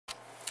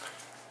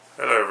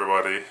Hello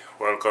everybody,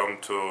 welcome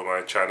to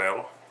my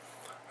channel.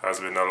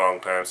 Has been a long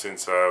time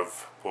since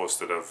I've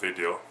posted a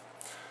video,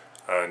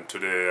 and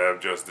today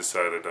I've just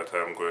decided that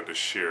I'm going to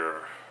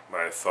share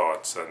my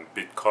thoughts on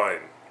Bitcoin.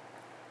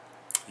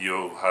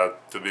 You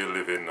have to be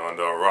living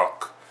under a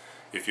rock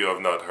if you have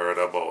not heard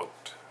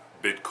about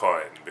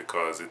Bitcoin,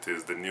 because it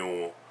is the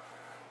new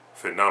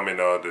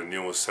phenomena, the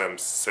new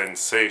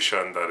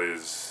sensation that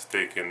is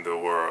taking the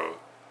world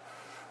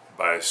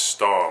by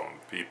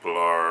storm. People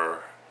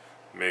are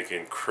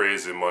making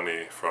crazy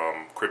money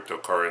from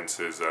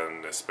cryptocurrencies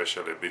and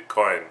especially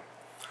Bitcoin.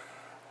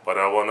 But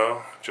I want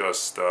to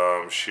just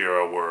share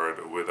a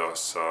word with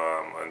us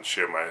and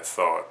share my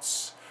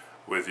thoughts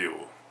with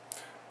you.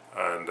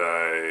 And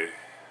I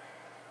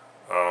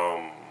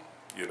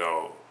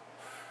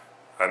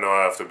know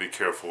I have to be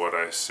careful what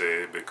I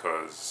say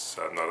because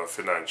I'm not a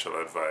financial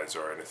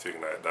advisor or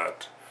anything like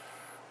that.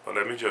 But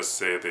let me just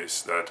say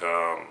this, that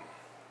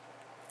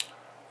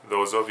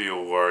those of you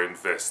who are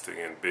investing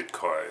in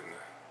Bitcoin,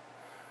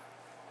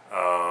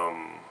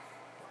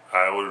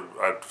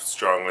 I'd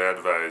strongly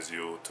advise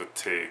you to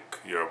take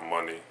your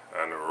money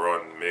and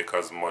run, make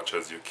as much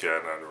as you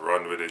can and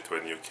run with it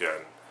when you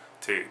can.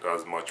 Take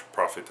as much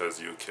profit as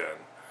you can.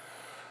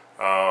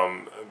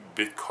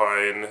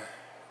 Bitcoin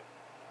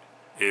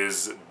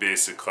is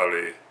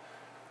basically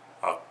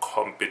a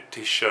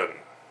competition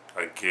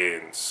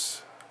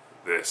against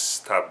the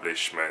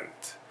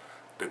establishment,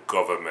 the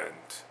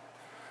government.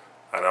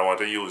 And I want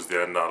to use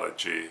the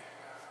analogy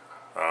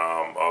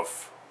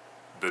of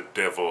the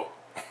devil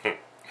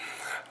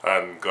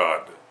and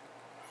God.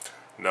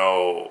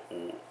 Now,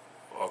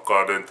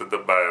 according to the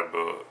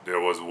Bible, there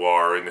was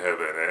war in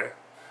heaven,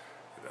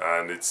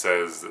 and it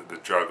says the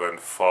dragon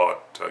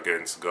fought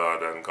against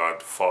God and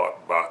God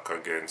fought back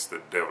against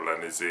the devil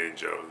and his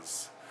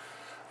angels.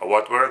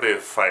 What were they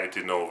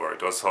fighting over?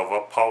 It was over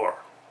power.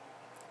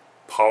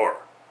 Power.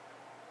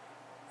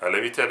 And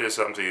let me tell you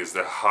something, it's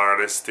the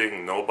hardest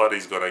thing.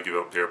 Nobody's going to give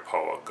up their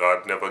power.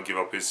 God never gave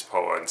up his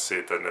power, and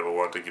Satan never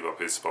wanted to give up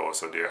his power,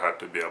 so there had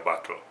to be a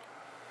battle.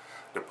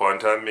 The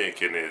point I'm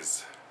making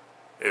is,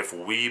 if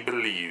we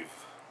believe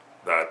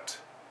that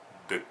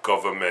the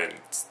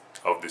government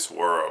of this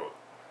world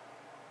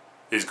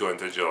is going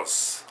to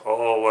just,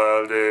 oh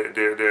well,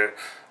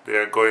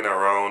 they're going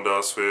around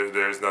us,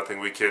 there's nothing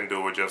we can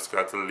do, we just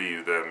got to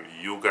leave them.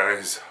 You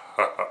guys,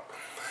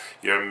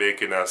 you're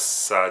making a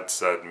sad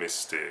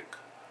mistake.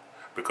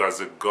 Because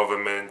the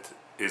government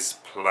is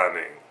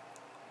planning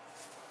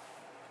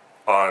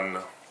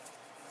on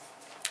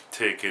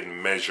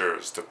taking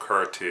measures to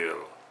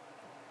curtail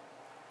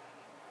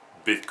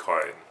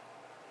Bitcoin.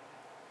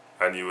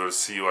 And you will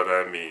see what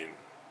I mean.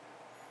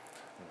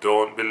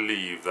 Don't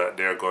believe that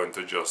they're going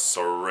to just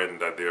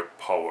surrender their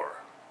power.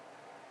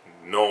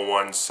 No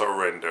one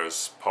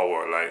surrenders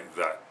power like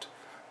that.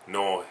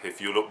 No,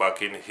 if you look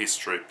back in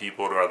history,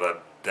 people would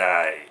rather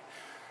die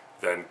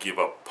than give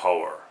up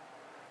power.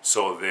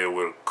 So they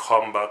will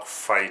come back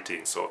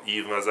fighting. So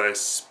even as I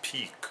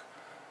speak,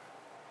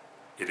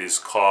 it is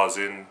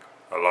causing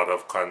a lot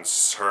of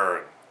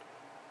concern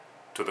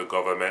to the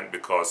government,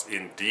 because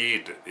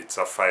indeed it's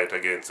a fight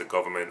against the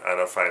government and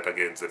a fight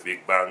against the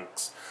big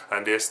banks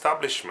and the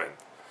establishment.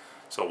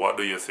 So what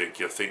do you think?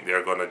 You think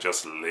they're going to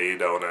just lay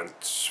down and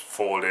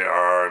fold their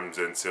arms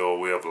and say, oh,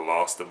 we have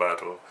lost the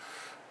battle?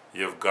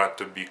 You've got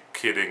to be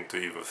kidding to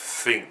even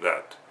think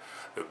that.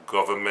 The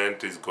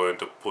government is going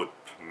to put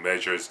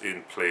measures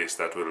in place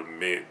that will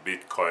make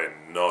Bitcoin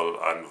null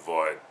and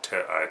void.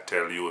 I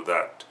tell you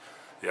that.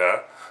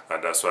 Yeah?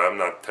 And that's why I'm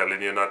not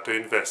telling you not to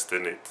invest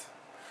in it.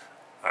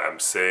 I'm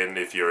saying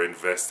if you're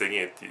investing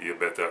it, you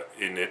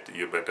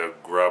better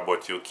grab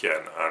what you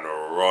can and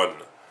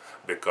run.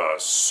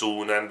 Because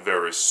soon and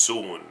very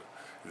soon,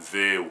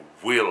 they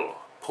will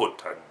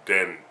put a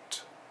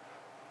dent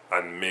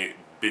and make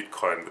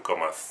Bitcoin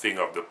become a thing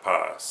of the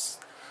past.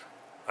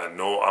 And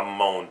no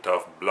amount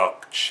of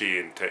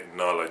blockchain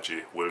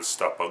technology will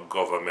stop a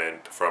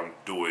government from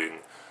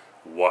doing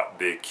what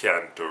they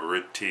can to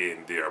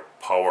retain their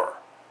power.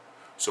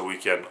 So we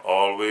can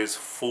always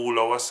fool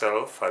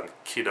ourselves and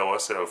kid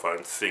ourselves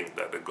and think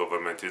that the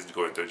government is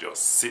going to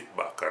just sit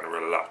back and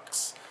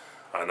relax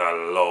and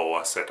allow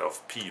a set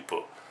of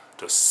people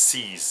to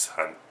seize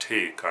and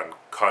take and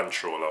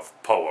control of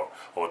power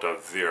out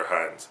of their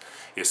hands.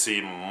 You see,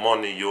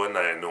 money, you and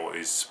I know,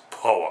 is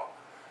power.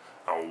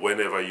 And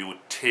whenever you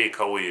take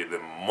away the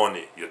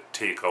money, you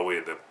take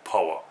away the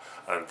power.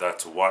 And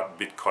that's what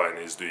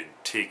Bitcoin is doing,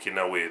 taking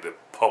away the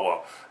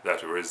power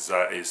that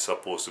is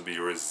supposed to be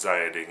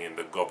residing in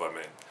the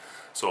government.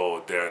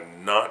 So they're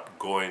not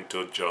going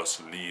to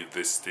just leave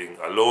this thing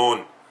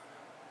alone.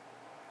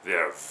 They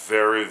are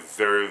very,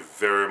 very,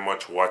 very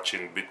much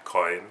watching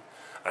Bitcoin,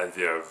 and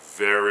they are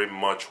very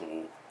much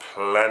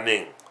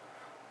planning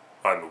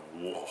on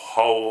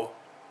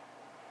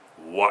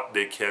what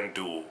they can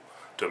do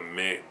to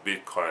make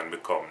Bitcoin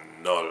become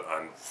null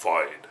and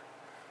void.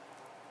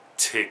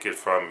 Take it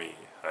from me,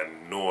 I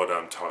know what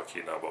I'm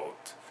talking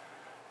about.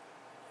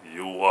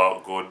 You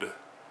are good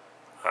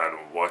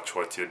and watch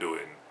what you're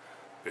doing.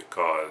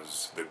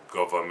 because the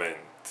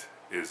government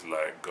is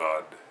like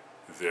God.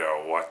 They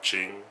are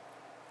watching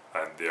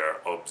and they are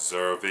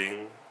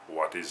observing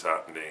what is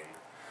happening,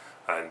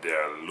 and they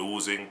are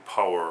losing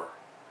power,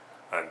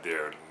 and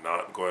they're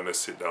not going to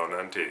sit down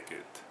and take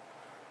it.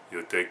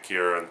 You take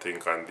care and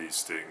think on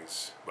these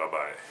things. Bye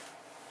bye.